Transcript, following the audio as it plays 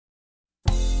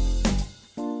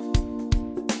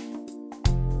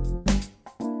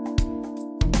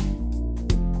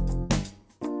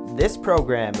This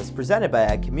program is presented by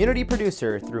a community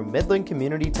producer through Midland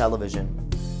Community Television.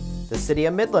 The City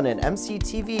of Midland and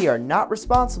MCTV are not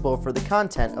responsible for the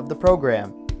content of the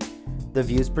program. The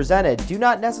views presented do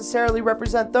not necessarily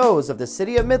represent those of the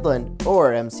City of Midland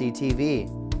or MCTV.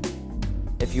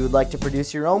 If you would like to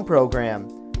produce your own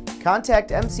program,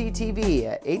 contact MCTV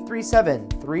at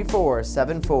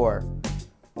 837-3474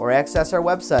 or access our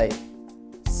website,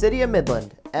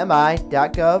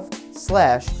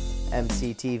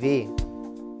 cityofmidlandmi.gov/MCTV.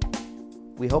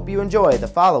 We hope you enjoy the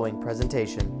following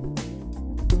presentation.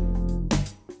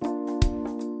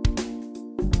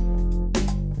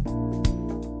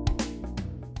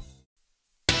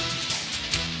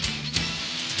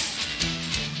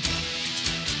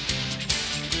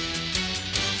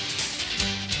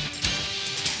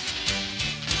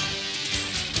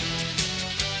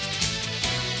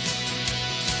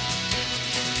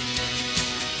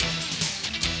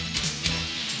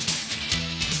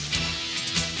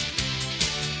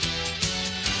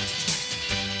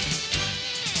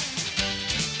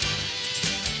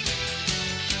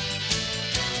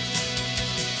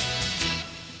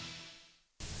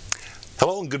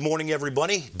 Hello and good morning,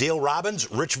 everybody. Dale Robbins,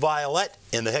 Rich Violette,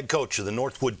 and the head coach of the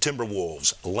Northwood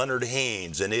Timberwolves, Leonard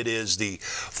Haynes. And it is the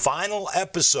final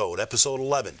episode, episode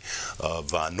 11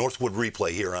 of Northwood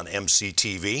Replay here on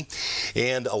MCTV.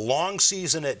 And a long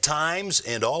season at times,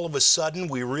 and all of a sudden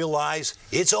we realize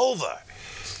it's over.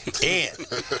 And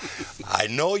I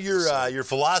know your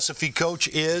philosophy, Coach,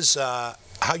 is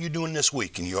how you doing this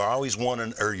week? And you're always you're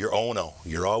 0-0.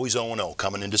 You're always 0-0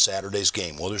 coming into Saturday's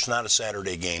game. Well, there's not a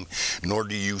Saturday game, nor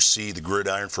do you see the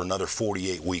gridiron for another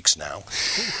 48 weeks now.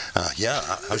 Yeah,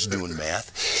 I was doing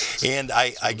math. And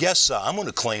I guess I'm going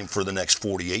to claim for the next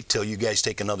 48 till you guys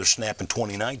take another snap in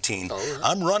 2019. Right.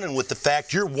 I'm running with the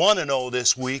fact you're 1-0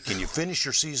 this week, and you finish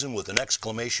your season with an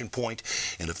exclamation point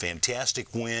and a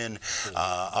fantastic win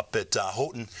up at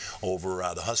Houghton over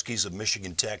the Huskies of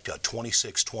Michigan Tech, a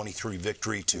 26-23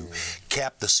 victory to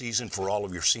cap the season for all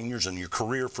of your seniors and your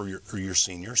career for your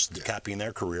seniors, capping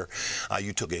their career.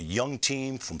 You took a young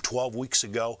team from 12 weeks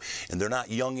ago, and they're not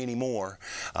young anymore.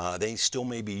 They still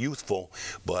may be youthful,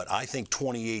 but I think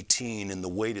 2018 in the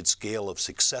weighted scale of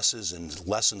successes and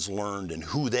lessons learned and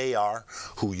who they are,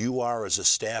 who you are as a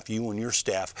staff, you and your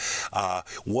staff,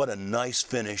 what a nice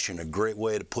finish and a great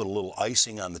way to put a little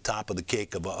icing on the top of the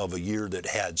cake of a year that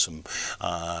had some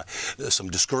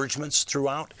discouragements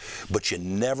throughout, but you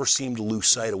never seemed to lose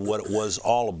sight of what it was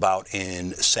all about,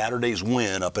 and Saturday's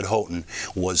win up at Houghton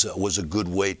was a good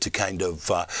way to kind of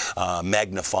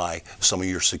magnify some of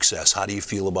your success. How do you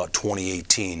feel about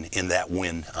 2018 in that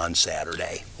win on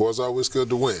Saturday? Well, it's always good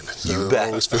to win. You bet. It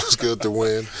always feels good to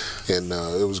win, and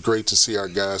it was great to see our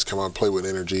guys come out and play with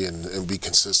energy and be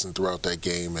consistent throughout that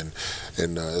game, and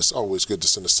it's always good to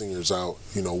send the seniors out,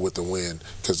 with the win,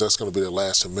 because that's going to be their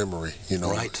lasting memory,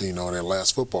 Right. Their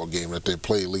last football game that they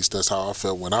played. At least that's how I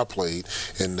felt when I played.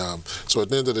 And so at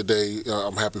the end of the day,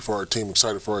 I'm happy for our team,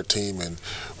 excited for our team, and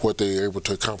what they were able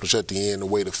to accomplish at the end, the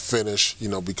way to finish,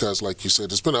 because like you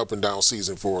said, it's been an up and down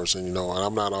season for us, and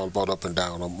I'm not all about up and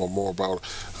down. I'm more about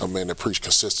a man that preach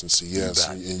consistency, yes,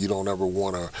 and you don't ever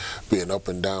want to be an up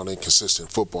and down,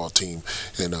 inconsistent football team,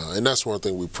 and that's one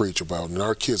thing we preach about, and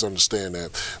our kids understand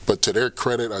that. But to their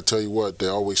credit, I tell you what, they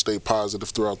always stayed positive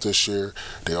throughout this year.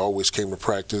 They always came to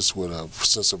practice with a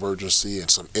sense of urgency and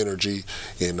some energy,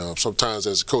 and sometimes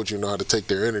as a coach you know how to take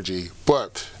their energy,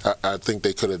 but I think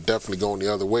they could have definitely gone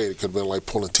the other way. It could have been like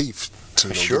pulling teeth to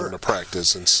get into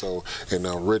practice, and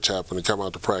Rich happened to come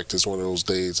out to practice one of those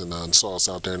days and saw us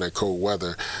out there in that cold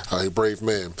weather. A brave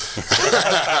man.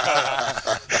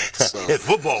 It's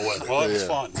football weather. Well, it was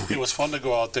fun. It was fun to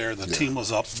go out there. The team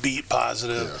was upbeat,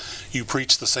 positive. Yeah. You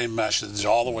preached the same message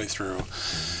all the way through.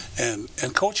 And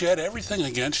Coach, you had everything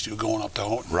against you going up to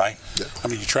Houghton. Right. Yeah. I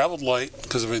mean, you traveled late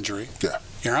because of injury. Yeah.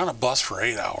 You're on a bus for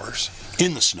 8 hours.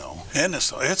 In the snow.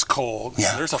 It's cold.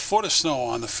 Yeah. There's a foot of snow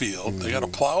on the field. They got to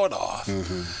plow it off.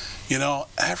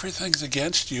 Everything's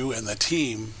against you and the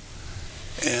team,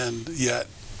 and yet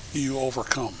you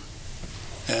overcome.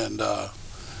 And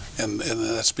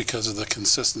that's because of the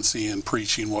consistency in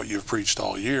preaching what you've preached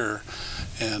all year,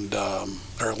 and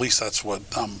or at least that's what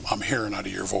I'm hearing out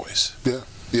of your voice.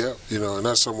 Yeah, and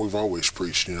that's something we've always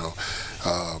preached.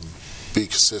 Be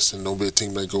consistent. Don't be a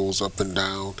team that goes up and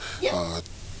down.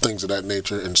 Things of that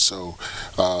nature, and so,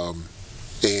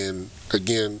 and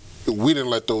again, we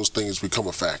didn't let those things become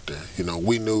a factor.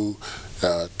 We knew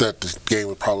that the game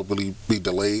would probably be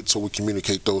delayed, so we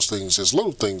communicate those things as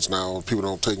little things now. People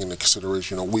don't take into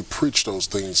consideration. We preach those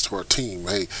things to our team.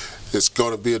 Hey, it's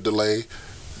going to be a delay.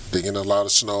 They're getting a lot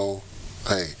of snow.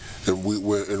 hey,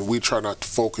 and we try not to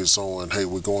focus on, hey,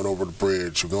 we're going over the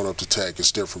bridge, we're going up the tech,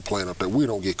 it's different playing up there. We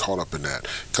don't get caught up in that,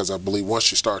 because I believe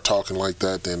once you start talking like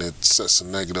that, then it sets a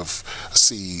negative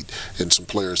seed in some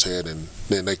players' head, and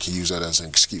then they can use that as an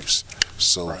excuse.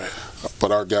 So, right.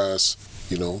 But our guys,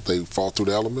 you know, they fought through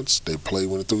the elements, they played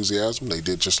with enthusiasm, they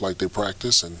did just like they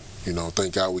practiced, and you know,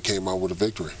 thank God we came out with a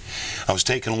victory. I was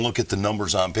taking a look at the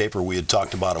numbers on paper we had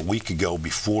talked about a week ago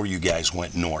before you guys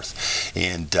went north.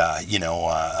 And,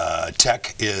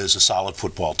 Tech is a solid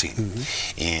football team.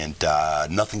 And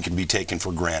nothing can be taken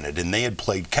for granted. And they had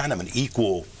played kind of an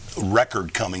equal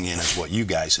record coming in as what you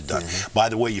guys had done. By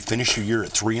the way, you finished your year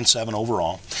at 3-7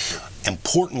 overall.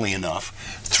 Importantly enough,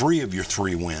 3 of your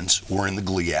 3 wins were in the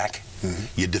GLIAC.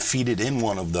 You defeated in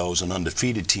one of those an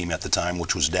undefeated team at the time,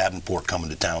 which was Davenport,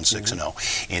 coming to town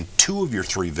 6-0. And 2 of your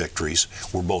 3 victories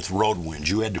were both road wins.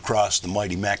 You had to cross the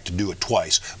mighty Mac to do it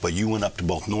twice, but you went up to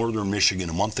both Northern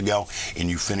Michigan a month ago, and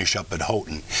you finish up at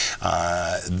Houghton.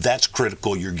 That's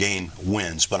critical, your game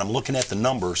wins. But I'm looking at the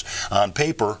numbers. On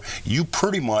paper, you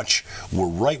pretty much were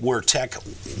right where Tech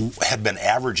had been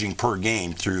averaging per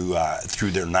game through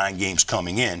their 9 games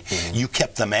coming in. You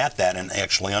kept them at that and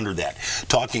actually under that.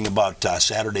 Talking about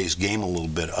Saturday's game a little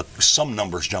bit, some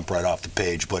numbers jump right off the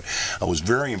page, but I was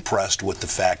very impressed with the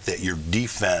fact that your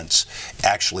defense,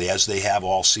 actually, as they have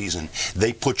all season,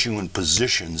 they put you in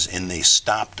positions and they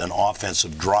stopped an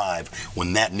offensive drive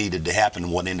when that needed to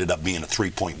happen, what ended up being a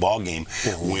 3-point ball game,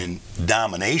 when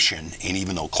domination, and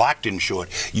even though clock didn't show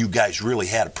it, you guys really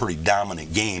had a pretty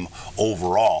dominant game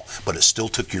overall, but it still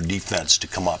took your defense to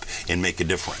come up and make a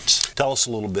difference. Tell us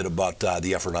a little bit about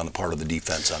the effort on the part of the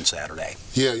defense on Saturday.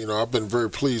 Yeah, you know, I've been very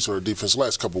pleased with our defense the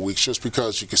last couple of weeks, just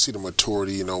because you can see the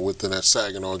maturity, you know, within that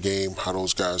Saginaw game, how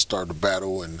those guys started to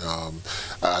battle, and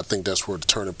I think that's where the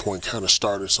turning point kind of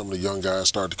started. Some of the young guys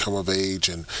started to come of age,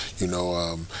 and you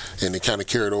know, and they kind of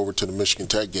carried over to the Michigan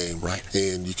Tech game, right?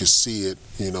 And you can see it,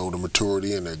 you know, the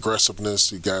maturity and the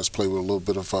aggressiveness. You guys play with a little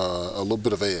bit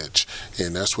of edge,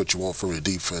 and that's what you want from your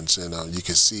defense, and you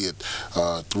can see it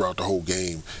throughout the whole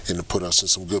game, and to put us in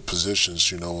some good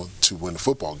positions, you know, to win the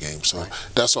football game. So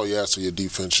that's all you ask of your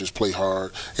defense, just play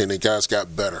hard, and the guys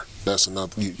got better. That's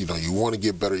enough. You know, you want to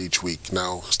get better each week.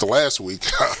 Now, it's the last week,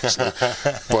 obviously,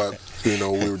 but, you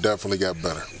know, we definitely got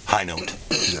better. High note.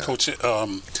 Yeah. Coach,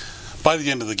 by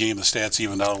the end of the game, the stats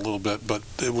evened out a little bit, but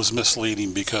it was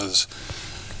misleading because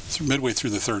midway through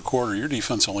the third quarter, your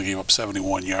defense only gave up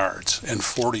 71 yards, and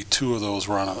 42 of those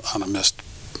were on a missed,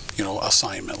 you know,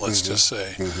 assignment, let's just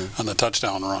say, on the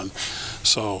touchdown run.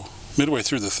 So midway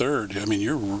through the third, I mean,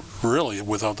 you're really,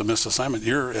 without the missed assignment,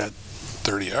 you're at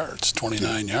 30 yards,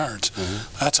 29 yards.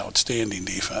 That's outstanding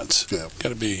defense. Got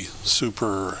to be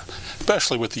super,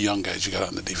 especially with the young guys you got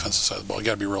on the defensive side of the ball. You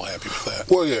got to be real happy with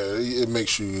that. Well, yeah, it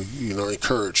makes you, you know,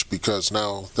 encouraged, because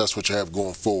now that's what you have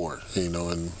going forward, you know,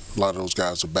 and a lot of those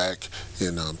guys are back,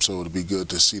 and so it'll be good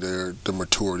to see the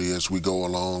maturity as we go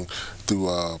along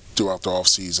throughout the off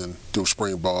season, through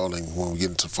spring ball, and when we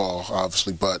get into fall,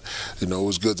 obviously. But you know, it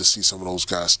was good to see some of those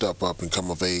guys step up and come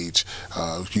of age.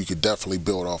 You could definitely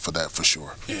build off of that for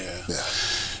sure. Yeah.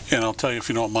 And I'll tell you, if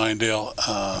you don't mind, Dale,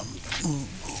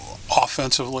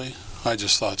 offensively, I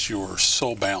just thought you were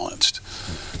so balanced.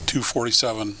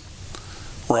 247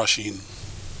 rushing,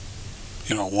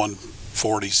 you know,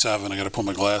 147. I got to put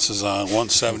my glasses on.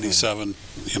 177.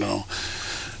 You know,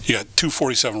 you got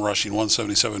 247 rushing,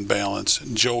 177 balance.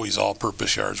 Joey's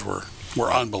all-purpose yards were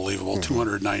unbelievable.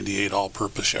 298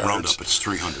 all-purpose yards. Round up, it's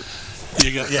 300.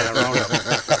 You got round up.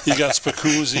 You got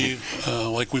Spacuzzi,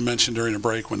 like we mentioned during the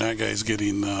break, when that guy's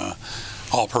getting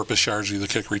all-purpose yards, either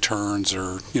kick returns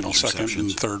or, you know, second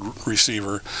and third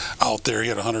receiver out there. He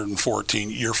had 114.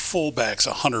 Your fullbacks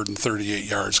 138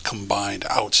 yards combined.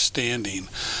 Outstanding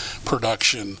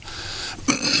production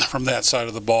from that side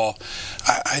of the ball.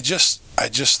 I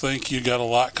just think you got a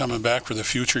lot coming back for the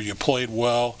future. You played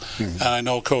well, and I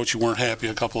know, Coach, you weren't happy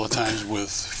a couple of times with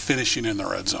finishing in the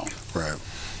red zone. Right.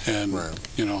 And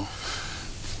you know,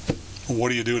 what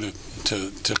do you do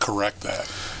to correct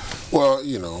that? Well,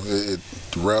 you know,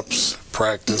 reps,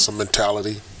 practice, and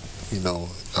mentality, you know,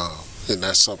 and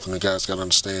that's something the guys got to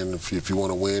understand. If you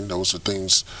want to win, those are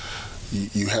things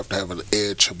you have to have an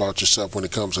edge about yourself when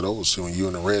it comes to those. So when you're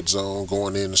in the red zone,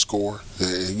 going in to score,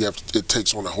 it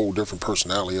takes on a whole different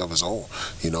personality of its own.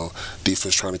 You know,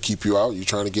 defense trying to keep you out, you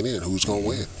trying to get in. Who's going to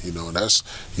win? You know, and that's,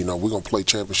 you know, we're going to play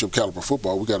championship caliber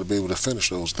football. We got to be able to finish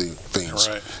those things.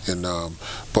 Right. And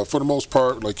but for the most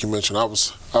part, like you mentioned, I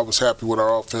was happy with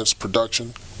our offense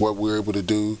production, what we were able to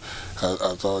do.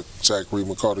 I thought Zachary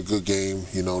McCall had a good game.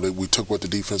 You know, that we took what the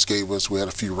defense gave us. We had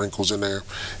a few wrinkles in there,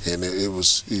 and it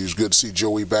was good to see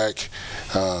Joey back.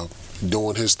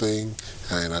 doing his thing.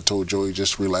 And I told Joey,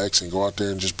 just relax and go out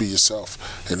there and just be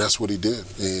yourself. And that's what he did.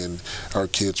 And our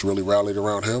kids really rallied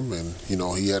around him. And, you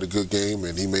know, he had a good game,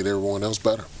 and he made everyone else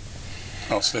better.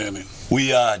 Outstanding.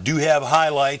 We do have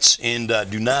highlights, and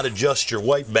do not adjust your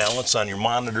white balance on your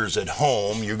monitors at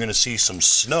home. You're going to see some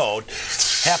snow.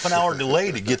 Half an hour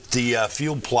delay to get the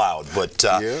field plowed. But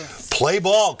play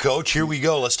ball, Coach. Here we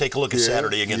go. Let's take a look at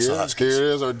Saturday against the Huskies. Here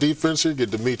it is, our defense here.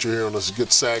 Get Dimitri here on this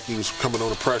good sack. He was coming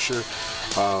under pressure.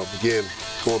 Again,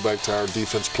 going back to our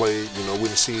defense play, you know, we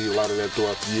didn't see a lot of that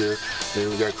throughout the year. And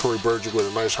we got Corey Burgick with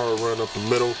a nice hard run up the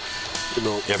middle. You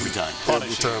know, every time,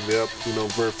 yep. You know,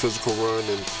 very physical run,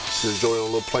 and enjoy a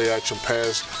little play action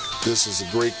pass. This is a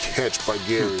great catch by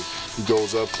Gary. He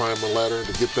goes up, climbing a ladder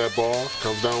to get that ball,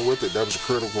 comes down with it. That was a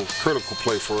critical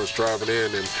play for us driving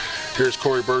in. And here's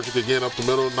Corey Burgick again up the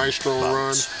middle, nice strong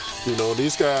run. You know,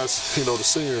 these guys, you know, the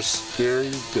seniors, Gary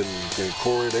and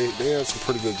Corey, they had some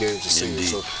pretty good games this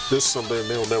season. So this is something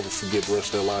they'll never forget the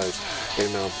rest of their lives.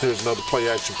 And here's another play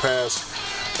action pass,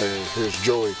 and here's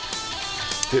Joey.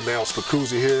 Hitting Al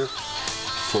Spacuzzi here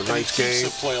for a nice game. He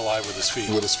keeps the play alive with his feet.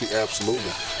 With his feet,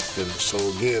 absolutely. And so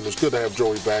again, it's good to have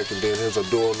Joey back. And then here's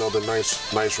Abdul, another nice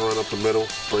run up the middle,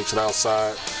 breaks it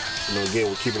outside. You know, again,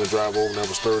 we're keeping the drive over. That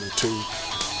was 3rd and 2.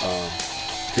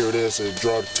 Here it is. They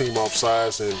draw the team off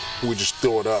sides, and we just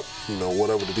throw it up. You know,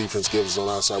 whatever the defense gives us on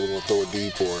our side, we're going to throw it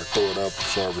deep or throw it up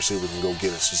so our receiver can go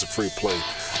get us. It's a free play.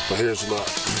 But here's a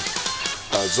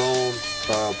zone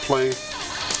play.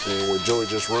 And where Joey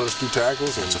just runs 2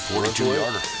 tackles. And it's a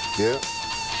 42-yarder. Yeah.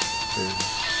 And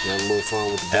got a little fun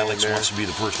with the ball. Alex wants to be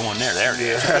the first one there. There it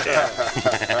is.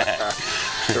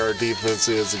 Our defense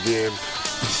is, again,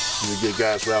 you get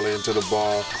guys rallying to the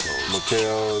ball.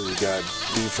 Mikhail, you got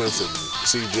defense and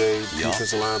CJ,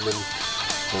 defensive lineman.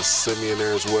 And Simeon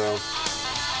there as well.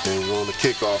 And we're on the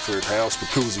kickoff here at Al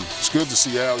Spacuzzi. It's good to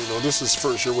see Al. You know, this is the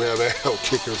first year we have Al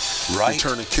kicking,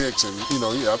 returning kicks, and you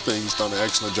know, I think he's done an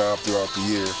excellent job throughout the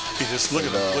year. He just look at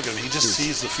him. He just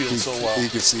sees the field so well. He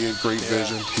can see it, great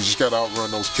vision. He just got to outrun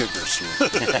those kickers. We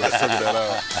got to figure that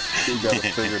out. We got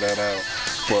to figure that out.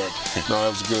 But no,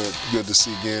 that was good to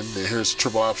see again. And here's a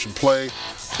triple option play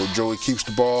where Joey keeps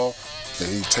the ball and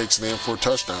he takes it in for a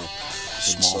touchdown.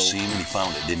 Small seam, and he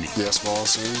found it, didn't he? Yeah, small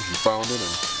seam. He found it,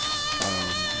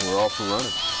 and we're off and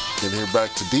running. And here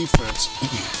back to defense.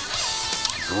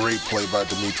 Great play by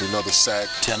Dimitri. Another sack.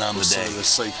 10 on the day.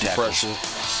 Safety pressure.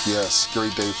 Yes,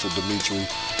 great day for Dimitri.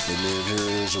 And then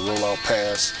here is a rollout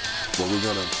pass where we're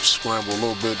going to scramble a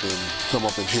little bit and come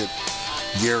up and hit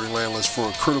Gary Landless for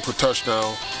a critical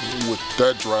touchdown. With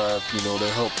that drive, you know, that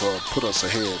helped put us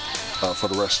ahead for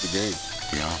the rest of the game.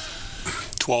 Yeah.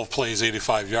 12 plays,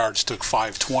 85 yards, took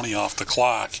 5:20 off the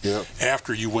clock. Yep.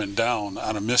 After you went down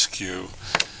on a miscue.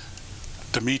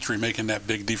 Dimitri making that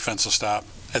big defensive stop,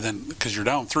 and then because you're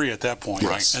down 3 at that point,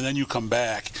 right? And then you come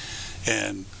back,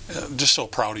 and just so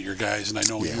proud of your guys, and I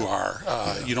know you are.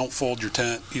 You don't fold your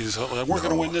tent. You just, we're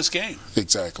going to win this game.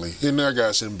 Exactly. And our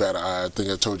guys didn't bat an eye. I think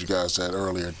I told you guys that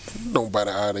earlier. Don't bat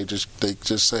an eye. They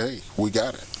just say, hey, we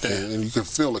got it. Yeah. And you can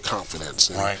feel the confidence.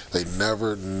 And they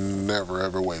never,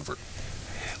 ever wavered.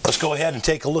 Let's go ahead and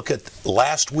take a look at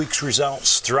last week's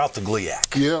results throughout the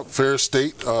GLIAC. Yeah, Fair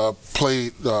State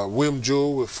played William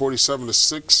Jewell with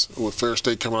 47-6, with Fair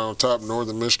State coming out on top.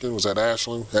 Northern Michigan was at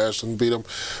Ashland. Ashland beat them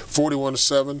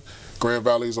 41-7. Grand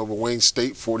Valley's over Wayne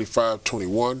State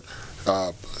 45-21.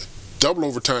 Double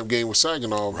overtime game with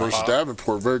Saginaw versus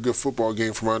Davenport. Very good football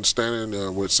game from my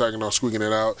understanding, with Saginaw squeaking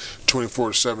it out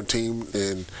 24-17,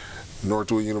 and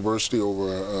Northwood University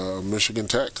over Michigan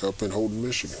Tech up in Holden,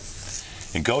 Michigan.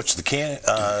 And Coach,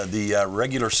 the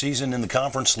regular season in the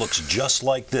conference looks just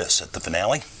like this at the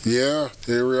finale. Yeah,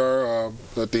 here we are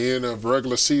at the end of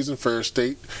regular season. Fair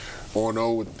State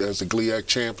 4-0 as the GLIAC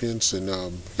champions, and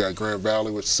got Grand Valley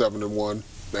with 7-1,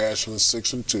 Ashland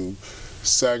 6-2,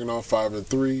 Saginaw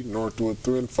 5-3, Northwood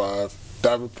 3-5,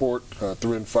 Davenport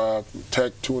 3-5,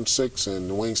 Tech 2-6,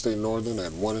 and Wayne State Northern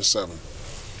at 1-7.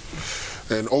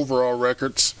 And overall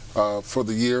records for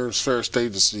the year, Fair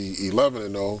State is the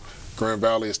 11-0. Grand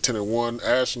Valley is 10-1,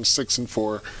 Ashland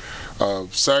 6-4,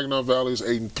 Saginaw Valley is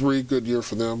 8-3, good year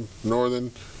for them.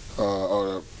 Northern,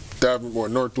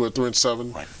 Davenport, Northwood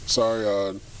 3-7.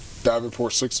 Sorry,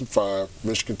 Davenport 6-5,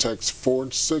 Michigan Tech's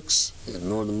 4-6, and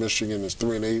Northern Michigan is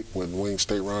 3-8, with Wayne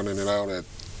State rounding it out at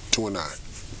 2-9.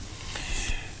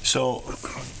 So,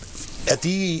 at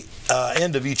the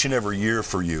end of each and every year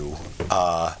for you,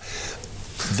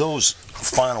 those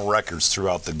final records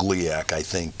throughout the GLIAC, I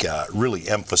think, really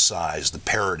emphasize the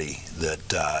parity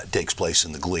that takes place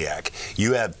in the GLIAC.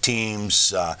 You have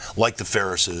teams like the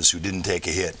Ferrises who didn't take a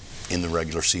hit in the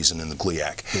regular season in the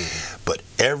GLIAC. But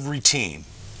every team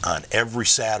on every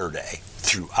Saturday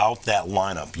throughout that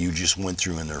lineup you just went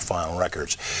through in their final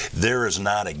records, there is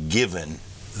not a given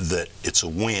that it's a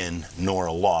win nor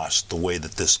a loss the way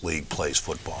that this league plays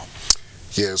football.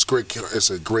 Yeah, it's great. It's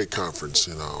a great conference.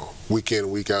 Week in,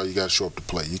 week out, you got to show up to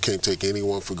play. You can't take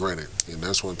anyone for granted, and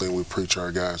that's one thing we preach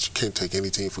our guys. You can't take any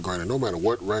team for granted, no matter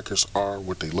what records are,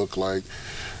 what they look like.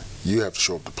 You have to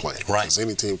show up to play. Right. Because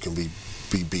any team can be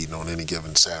beaten on any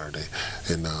given Saturday,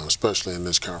 and especially in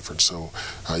this conference. So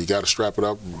you got to strap it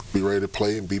up, be ready to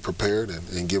play, and be prepared,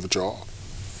 and give it your all.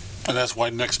 And that's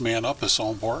why next man up is so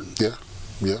important. Yeah.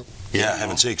 Yeah,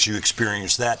 heaven's sakes, you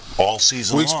experienced that all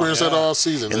season long. We experienced that all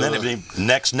season. And then it'd be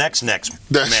next man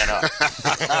up.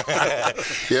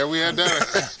 Yeah, we had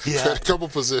that. Yeah. A couple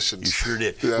positions. You sure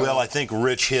did. Yeah. Well, I think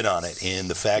Rich hit on it, and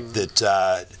the fact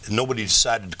that nobody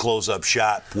decided to close up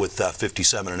shop with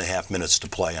 57 and a half minutes to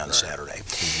play on Saturday.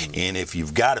 And if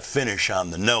you've got to finish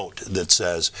on the note that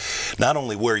says not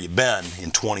only where you've been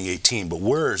in 2018, but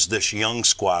where is this young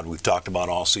squad we've talked about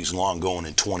all season long going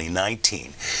in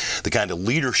 2019, the kind of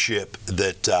leadership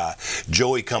that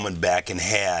Joey coming back and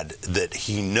had, that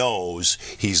he knows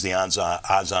he's the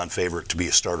odds-on favorite to be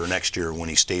a starter next year when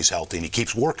he stays healthy, and he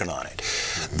keeps working on it.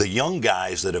 The young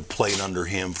guys that have played under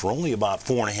him for only about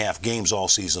 4.5 games all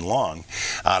season long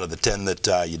out of the 10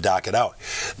 that you dock it out,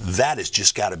 that has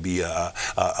just got to be a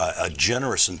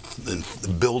generous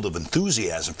build of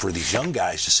enthusiasm for these young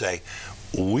guys to say,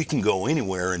 we can go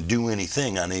anywhere and do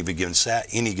anything on any given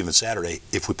Saturday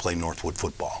if we play Northwood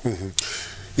football.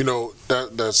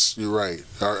 That's you're right.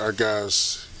 Our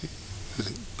guys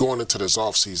going into this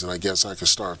off season, I guess I could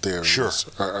start there. Sure.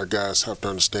 Our guys have to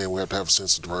understand we have to have a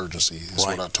sense of urgency. Is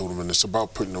Right. what I told them, and it's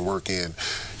about putting the work in.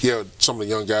 Yeah, some of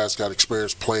the young guys got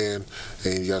experience playing,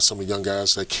 and you got some of the young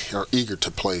guys that are eager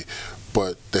to play,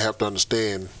 but they have to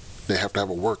understand they have to have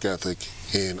a work ethic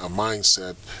and a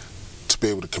mindset to be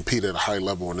able to compete at a high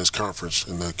level in this conference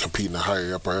and to compete in the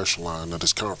higher upper echelon of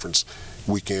this conference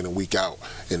week in and week out.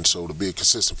 And so to be a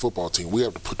consistent football team, we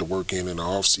have to put the work in the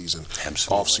off season.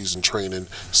 Absolutely. Off season training,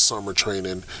 summer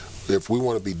training. If we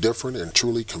want to be different and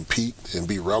truly compete and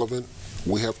be relevant,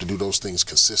 we have to do those things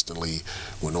consistently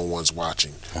when no one's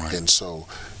watching. Right. And so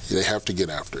they have to get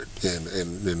after it.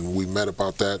 And we met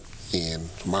about that. And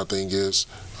my thing is,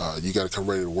 you got to come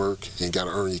ready to work and you got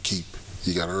to earn your keep.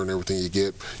 You got to earn everything you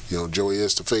get. Joey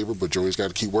is the favorite, but Joey's got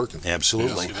to keep working.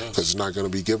 Absolutely. Because it's not going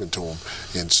to be given to him.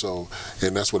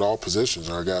 And that's with all positions.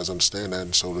 Our guys understand that.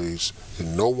 And so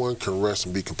no one can rest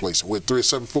and be complacent. We're a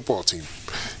 3-7 football team,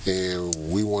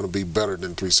 and we want to be better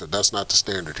than 3-7. That's not the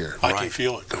standard here. I can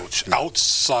feel it, Coach.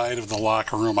 Outside of the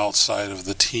locker room, outside of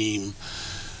the team,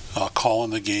 calling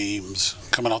the games,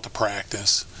 coming out to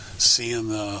practice, seeing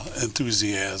the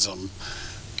enthusiasm,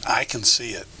 I can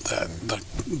see it, that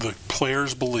the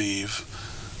players believe.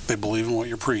 They believe in what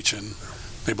you're preaching.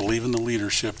 They believe in the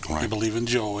leadership. Right. They believe in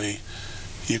Joey.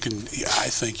 I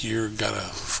think you've got a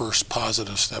first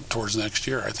positive step towards next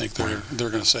year. I think they're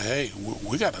going to say, hey,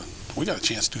 we got a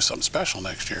chance to do something special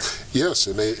next year. Yes,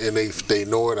 and they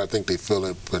know it. I think they feel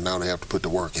it, but now they have to put the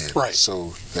work in. Right.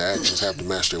 So the actions have to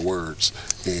match their words,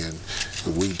 and if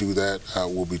we do that,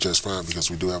 we'll be just fine because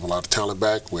we do have a lot of talent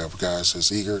back. We have guys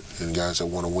that's eager and guys that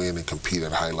want to win and compete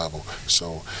at a high level.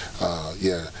 So,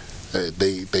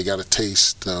 they got a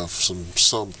taste of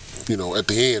some. At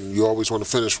the end, you always want to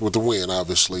finish with the win,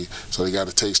 obviously. So they got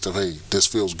a taste of, hey, this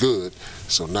feels good.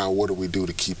 So now what do we do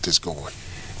to keep this going?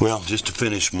 Well, just to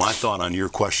finish, my thought on your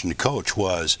question to Coach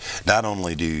was, not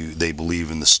only do they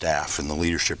believe in the staff and the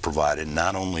leadership provided,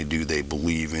 not only do they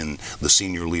believe in the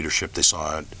senior leadership they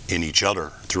saw in each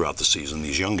other throughout the season,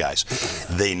 these young guys,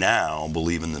 they now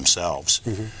believe in themselves.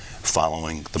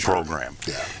 Following the program.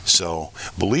 Yeah. So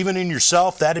believing in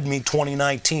yourself, that'd mean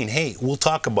 2019. Hey, we'll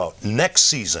talk about next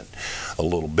season a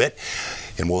little bit,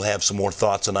 and we'll have some more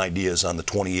thoughts and ideas on the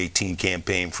 2018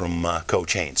 campaign from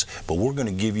Coach Haynes. But we're going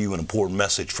to give you an important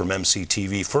message from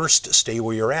MCTV. First, stay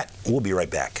where you're at. We'll be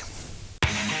right back.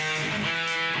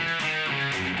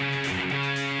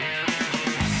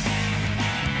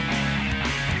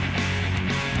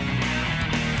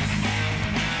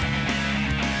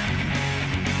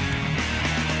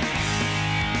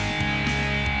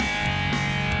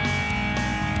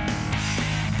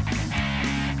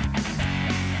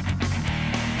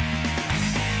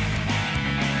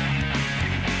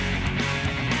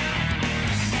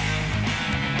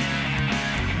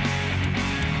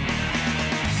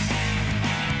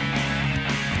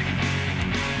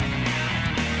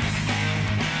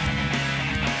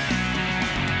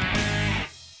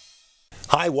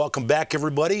 Hi, welcome back,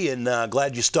 everybody, and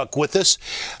glad you stuck with us.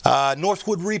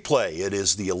 Northwood Replay. It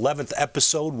is the 11th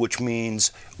episode, which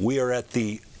means we are at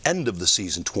the end of the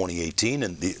season 2018.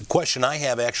 And the question I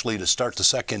have actually to start the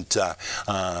second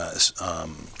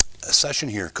session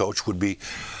here, Coach, would be,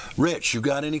 Rich, you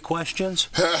got any questions?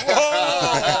 Excellent.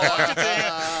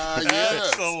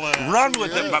 Run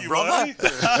with it, my brother.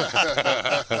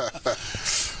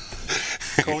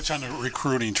 Coach, on the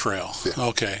recruiting trail.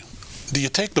 Okay. Do you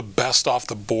take the best off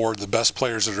the board, the best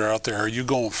players that are out there? Or are you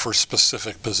going for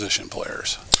specific position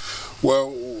players?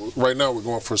 Well, right now we're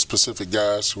going for specific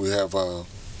guys. We have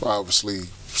obviously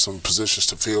some positions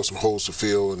to fill, some holes to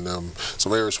fill, and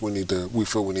some areas we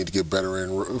feel we need to get better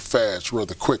in fast,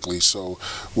 rather quickly. So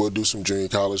we'll do some junior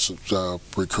college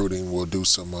recruiting. We'll do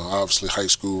some obviously high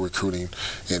school recruiting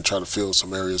and try to fill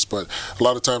some areas. But a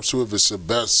lot of times too, if it's the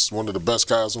best, one of the best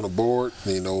guys on the board,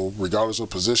 regardless of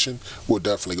position, we'll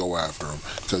definitely go after them,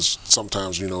 because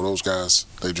sometimes those guys,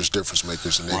 they're just difference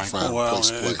makers and they find a place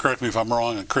to play. Correct me if I'm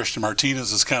wrong. Christian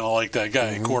Martinez is kind of like that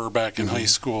guy, quarterback in high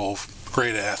school.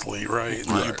 Great athlete, right?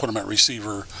 And you put him at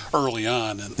receiver early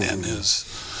on in his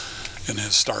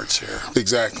starts here.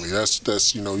 Exactly.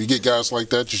 That's you get guys like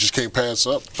that, you just can't pass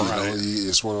up.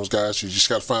 It's one of those guys you just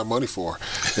got to find money for,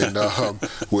 and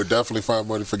we'll definitely find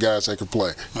money for guys that can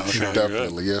play. Okay,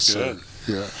 definitely, good. Yes, sir.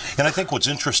 Yeah. And I think what's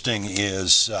interesting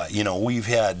is, we've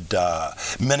had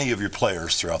many of your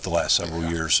players throughout the last several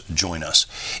years join us.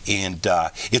 And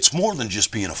it's more than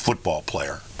just being a football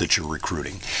player that you're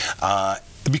recruiting.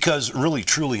 Because really,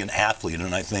 truly an athlete,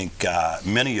 and I think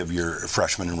many of your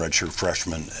freshmen and redshirt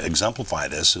freshmen exemplify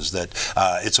this, is that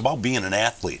it's about being an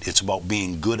athlete. It's about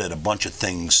being good at a bunch of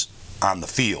things on the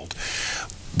field.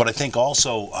 But I think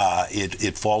also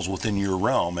it falls within your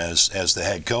realm as the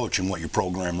head coach and what your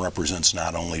program represents,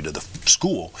 not only to the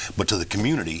school, but to the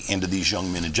community and to these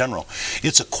young men in general.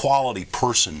 It's a quality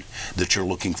person that you're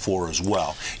looking for as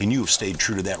well. And you have stayed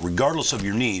true to that. Regardless of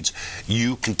your needs,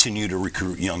 you continue to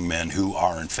recruit young men who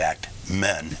are, in fact,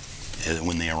 men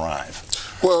when they arrive.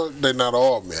 Well, they're not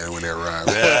all men when they arrive.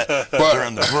 But they're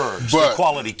on the verge. They're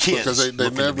quality kids.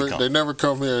 Because they never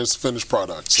come here as finished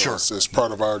products. So it's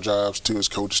part of our jobs, too, as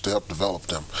coaches, to help develop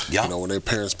them. Yeah. When their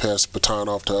parents pass the baton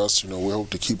off to us, we hope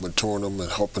to keep maturing them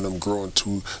and helping them grow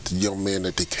into the young men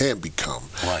that they can become.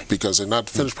 Right. Because they're not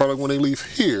the finished product when they leave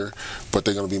here, but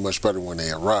they're going to be much better when they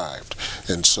arrived.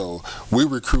 And so we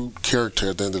recruit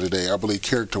character at the end of the day. I believe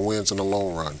character wins in the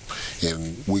long run.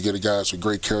 And we get guys with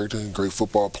great character and great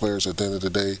football players at the end of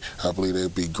the day. I believe they'll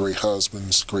be great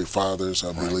husbands, great fathers.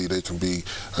 I believe they can be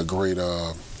a great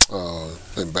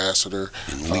ambassador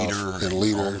and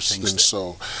leaders. And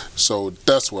so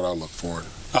that's what I look for.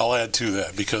 I'll add to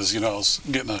that, because I was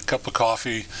getting a cup of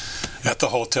coffee at the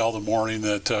hotel the morning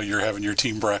that you're having your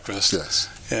team breakfast. Yes.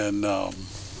 And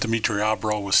Dimitri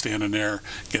Abro was standing there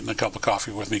getting a cup of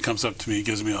coffee with me, comes up to me,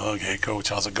 gives me a hug. Hey, Coach,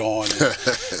 how's it going?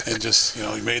 And just,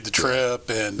 he made the trip,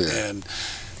 and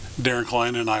Darren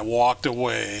Klein and I walked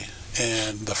away,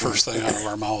 and the first thing out of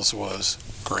our mouths was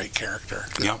great character.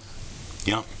 Yeah.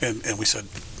 And we said,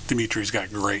 Dimitri's got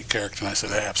great character. And I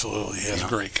said, absolutely, he has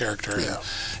great character. Yeah.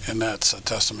 And that's a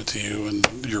testament to you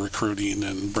and your recruiting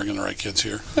and bringing the right kids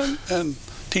here and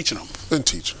teaching them. And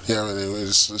teaching. Yeah,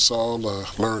 it's all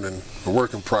learning, a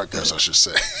work in progress, I should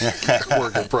say.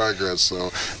 Work in progress.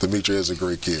 So Dimitri is a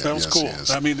great kid. That was cool.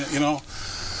 I mean,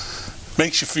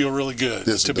 makes you feel really good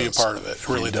to be a part of it. It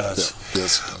really does. Yeah.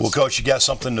 Yes, it does. Well, Coach, you got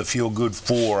something to feel good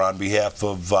for on behalf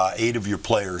of 8 of your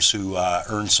players who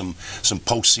earned some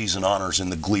postseason honors in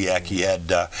the GLIAC. You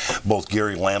had both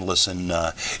Gary Landless and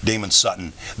Damon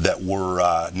Sutton that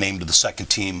were named to the second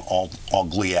team all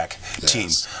GLIAC team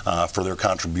for their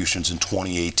contributions in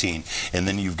 2018. And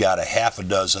then you've got a half a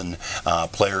dozen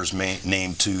players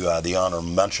named to the honor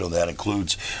mention. That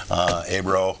includes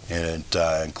Abro, and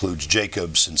it includes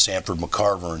Jacobs and Sanford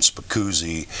McCarver and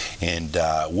Spacuzzi and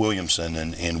Williamson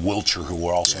and Wiltshire, who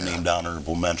were also named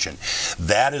honorable mention.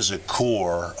 That is a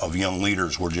core of young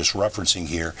leaders we're just referencing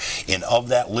here. And of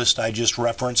that list I just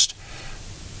referenced,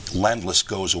 Landless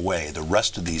goes away. The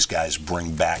rest of these guys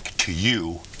bring back to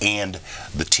you and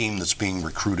the team that's being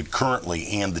recruited currently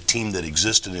and the team that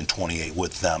existed in 28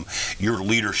 with them. Your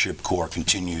leadership core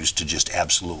continues to just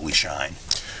absolutely shine.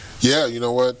 Yeah, you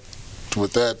know what?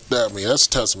 With that, I mean, that's a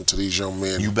testament to these young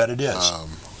men. You bet it is.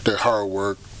 Their hard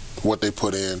work, what they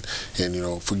put in,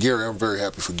 and for Gary, I'm very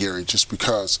happy for Gary, just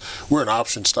because we're an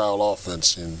option style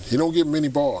offense, and he don't get many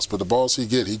balls, but the balls he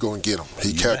get, he go and get them,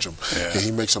 he catch them, and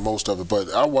he makes the most of it.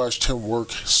 But I watched him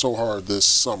work so hard this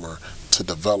summer to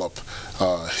develop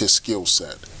his skill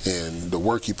set, and the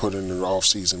work he put in the off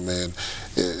season, man,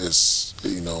 is,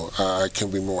 you know, I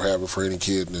can't be more happy for any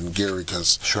kid than Gary,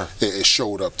 because it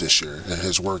showed up this year, and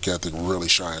his work ethic really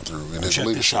shined through, and his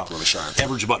leadership really shined through.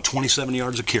 Averaged about 27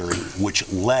 yards a carry,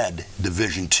 which led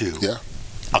Division II. Yeah.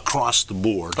 Across the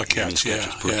board. A catch, yeah.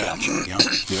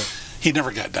 He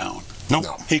never got down.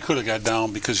 No. He could have got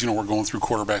down because, you know, we're going through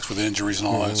quarterbacks with injuries and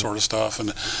all that sort of stuff,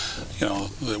 and, you know,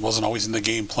 it wasn't always in the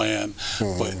game plan,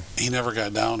 but he never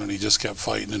got down, and he just kept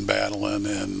fighting and battling,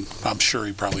 and I'm sure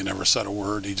he probably never said a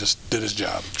word. He just did his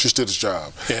job.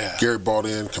 Yeah. Gary bought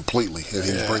in completely, and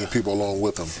he was bringing people along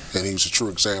with him, and he was a true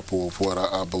example of what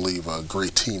I believe a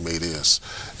great teammate is,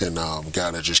 and a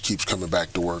guy that just keeps coming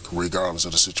back to work regardless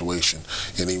of the situation.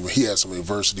 And he had some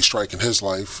adversity strike in his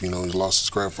life. You know, he lost his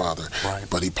grandfather,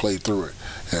 but he played through it.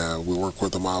 We worked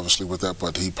with him obviously with that,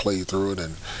 but he played through it,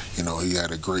 and, you know, he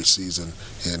had a great season.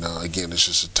 And again, it's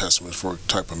just a testament for the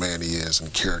type of man he is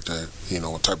and character, you know,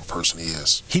 what type of person he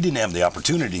is. He didn't have the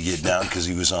opportunity to get down because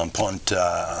he was on punt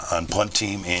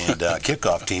team and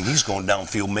kickoff team. He's going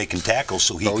downfield making tackles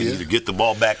so he can either get the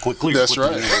ball back quickly. That's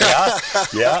right.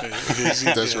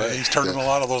 That's right. He's turning a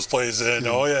lot of those plays in.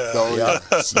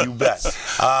 You bet.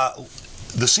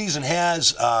 The season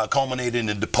has culminated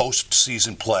into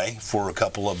postseason play for a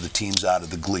couple of the teams out of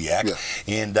the GLIAC.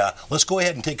 And let's go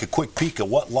ahead and take a quick peek at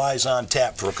what lies on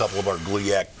tap for a couple of our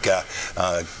GLIAC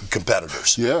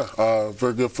competitors.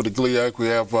 Very good for the GLIAC. We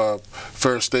have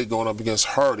Ferris State going up against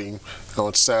Harding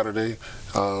on Saturday.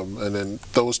 And then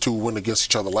those two went against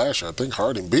each other last year. I think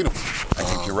Harding beat them. I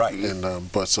think you're right. And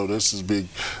but so this is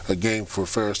a game for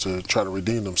Ferris to try to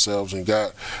redeem themselves, and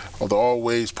got the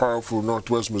always powerful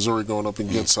Northwest Missouri going up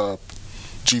against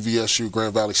GVSU,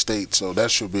 Grand Valley State. So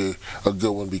that should be a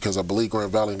good one, because I believe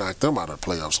Grand Valley knocked them out of the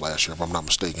playoffs last year, if I'm not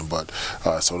mistaken. But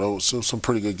so those are some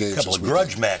pretty good games. A couple of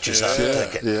grudge matches on the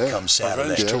ticket come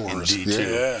Saturday.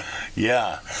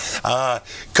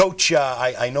 Coach,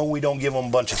 I know we don't give them a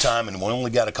bunch of time, and we only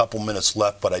got a couple minutes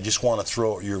left, but I just want to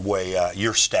throw it your way.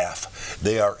 Your staff,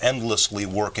 they are endlessly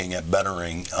working at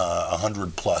bettering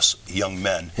 100-plus young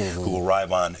men who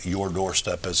arrive on your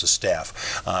doorstep as a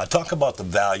staff. Talk about the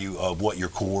value of what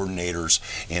your coordinators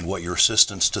and what your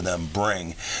assistants to them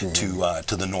bring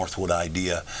to the Northwood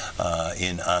idea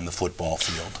on the football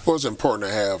field. Well, it's important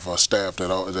to have a staff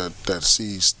that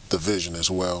sees the vision as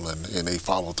well, and they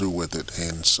follow through with it.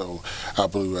 And so I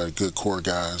believe we have good core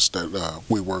guys that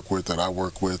we work with, that I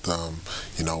work with.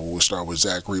 You know, we'll start with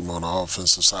Zach Reedman on the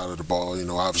offensive side of the ball. You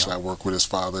know, obviously I work with his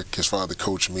father. His father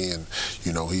coached me, and,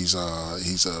 you know, he's a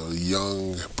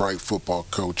young, bright football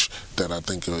coach that I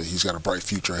think he's got a bright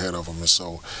future ahead of him. And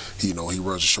so, you know, he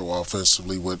runs the show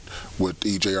offensively with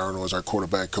E.J. Arnold as our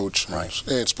quarterback coach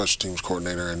and special teams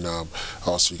coordinator. And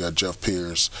also you got Jeff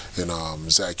Pierce and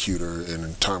Zach Huter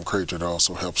and Tom Crater that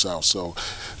also helps out. So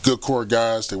good core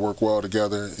guys. They work well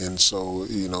together. And so,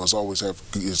 you know,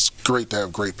 it's great to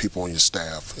have great people on your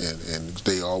staff. And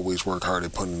they always work hard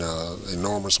at putting an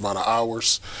enormous amount of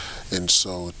hours. And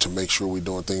so to make sure we're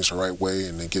doing things the right way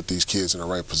and to get these kids in the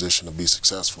right position to be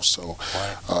successful. So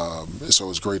so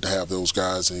it's great to have those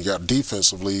guys. And you got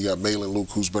defensively, you got Malin Luke,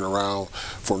 who's been around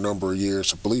for a number of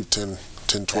years, I believe 10,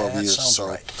 12 years.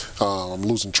 So I'm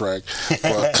losing track.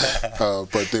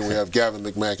 But then we have Gavin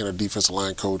McMacken, our defensive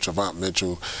line coach. Avant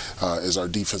Mitchell is our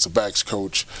defensive backs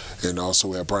coach. And also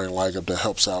we have Brian Liga that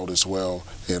helps out as well.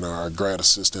 And our grad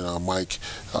assistant, Mike,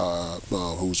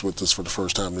 who's with us for the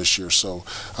first time this year. So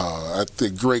I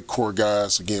think great core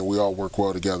guys. Again, we all work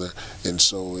well together. And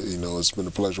so, you know, it's been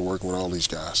a pleasure working with all these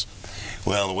guys.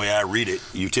 Well, the way I read it,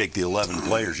 you take the 11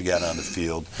 players you got on the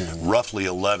field, roughly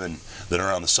 11 that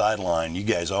are on the sideline. You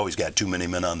guys always got too many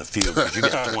men on the field, because you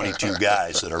got 22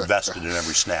 guys that are vested in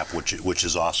every snap, which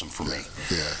is awesome for me.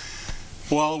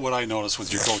 Well, what I noticed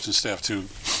with your coaching staff too,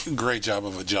 great job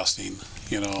of adjusting.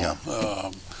 You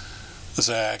know,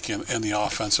 Zach and the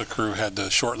offensive crew had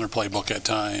to shorten their playbook at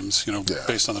times, you know,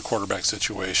 based on the quarterback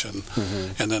situation.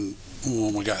 And then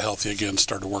when we got healthy again,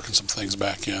 started working some things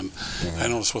back in. I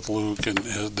noticed with Luke and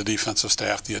the defensive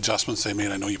staff, the adjustments they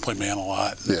made. I know you play man a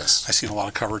lot. I seen a lot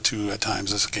of cover too at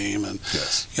times this game, and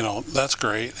you know, that's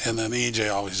great. And then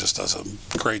EJ always just does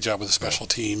a great job with the special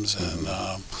teams, and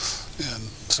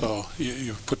so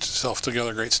you put yourself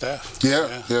together a great staff.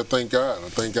 Thank God. I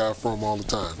thank God for them all the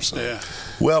time. So.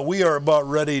 Well, we are about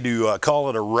ready to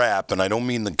call it a wrap, and I don't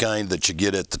mean the kind that you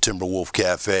get at the Timberwolf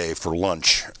Cafe for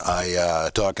lunch.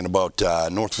 Talking about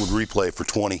Northwood Replay for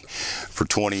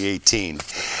 2018.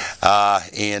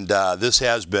 And this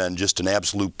has been just an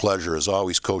absolute pleasure. As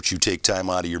always, Coach, you take time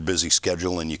out of your busy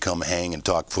schedule and you come hang and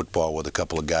talk football with a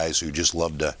couple of guys who just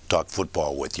love to talk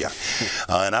football with you.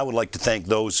 And I would like to thank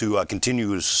those who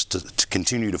to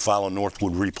continue to follow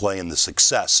Northwood Replay and the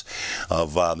success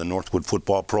of the Northwood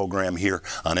football program here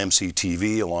on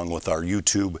MCTV, along with our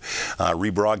YouTube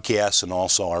rebroadcasts and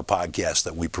also our podcast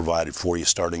that we provided for you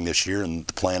starting this year, and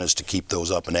the plan is to keep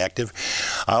those up and active.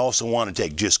 I also want to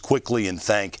take just quickly and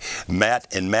thank Matt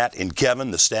and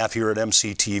Kevin, the staff here at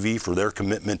MCTV, for their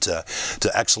commitment to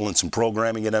excellence in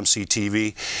programming at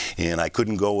MCTV, and I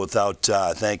couldn't go without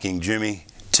thanking Jimmy,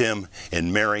 Tim,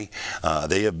 and Mary.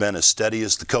 They have been as steady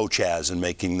as the coach has in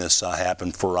making this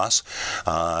happen for us.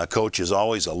 Coach, as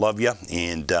always, I love you,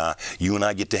 and you and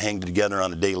I get to hang together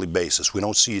on a daily basis. We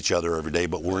don't see each other every day,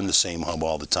 but we're in the same hub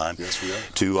all the time. Yes, we are.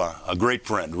 To a great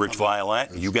friend, Rich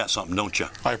Violette, you got something, don't you?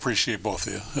 I appreciate both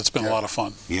of you. It's been a lot of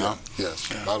fun. Yeah. Yes,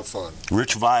 a lot of fun.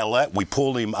 Rich Violette, we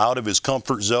pulled him out of his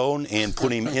comfort zone and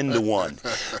put him into one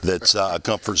that's a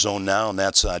comfort zone now, and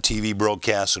that's TV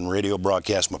broadcasts and radio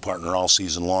broadcasts, my partner all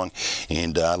season long.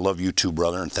 And I love you too,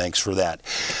 brother, and thanks for that.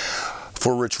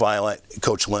 For Rich Violette,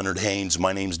 Coach Leonard Haynes,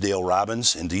 my name's Dale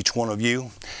Robbins, and to each one of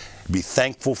you, be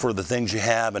thankful for the things you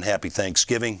have, and happy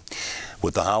Thanksgiving.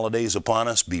 With the holidays upon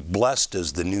us, be blessed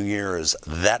as the new year is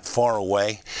that far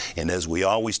away. And as we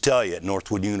always tell you at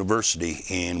Northwood University,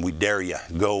 and we dare you,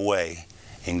 go away,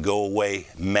 and go away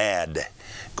mad.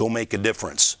 Go make a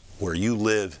difference where you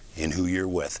live and who you're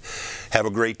with. Have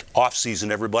a great off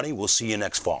season, everybody. We'll see you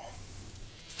next fall.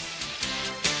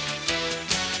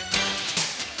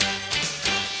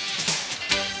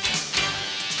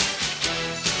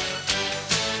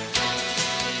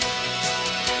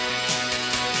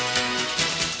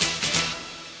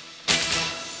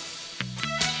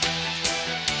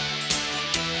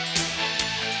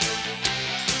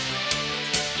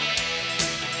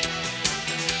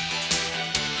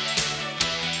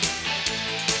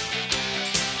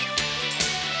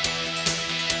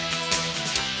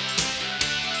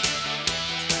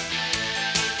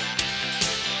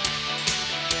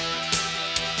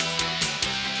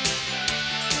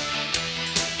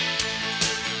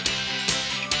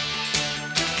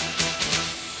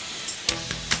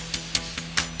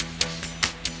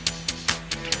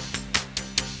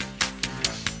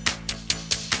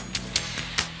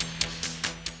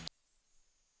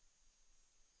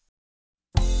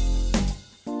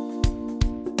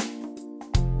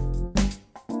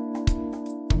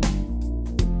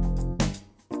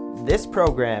 This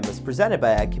program is presented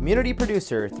by a community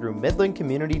producer through Midland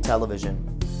Community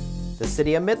Television. The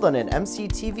City of Midland and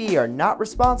MCTV are not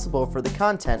responsible for the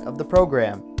content of the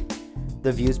program.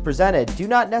 The views presented do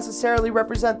not necessarily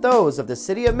represent those of the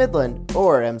City of Midland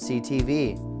or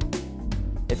MCTV.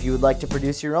 If you would like to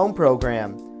produce your own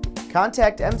program,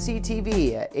 contact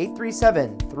MCTV at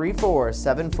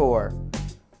 837-3474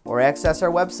 or access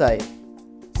our website,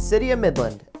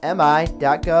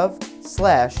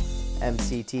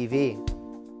 cityofmidlandmi.gov/MCTV.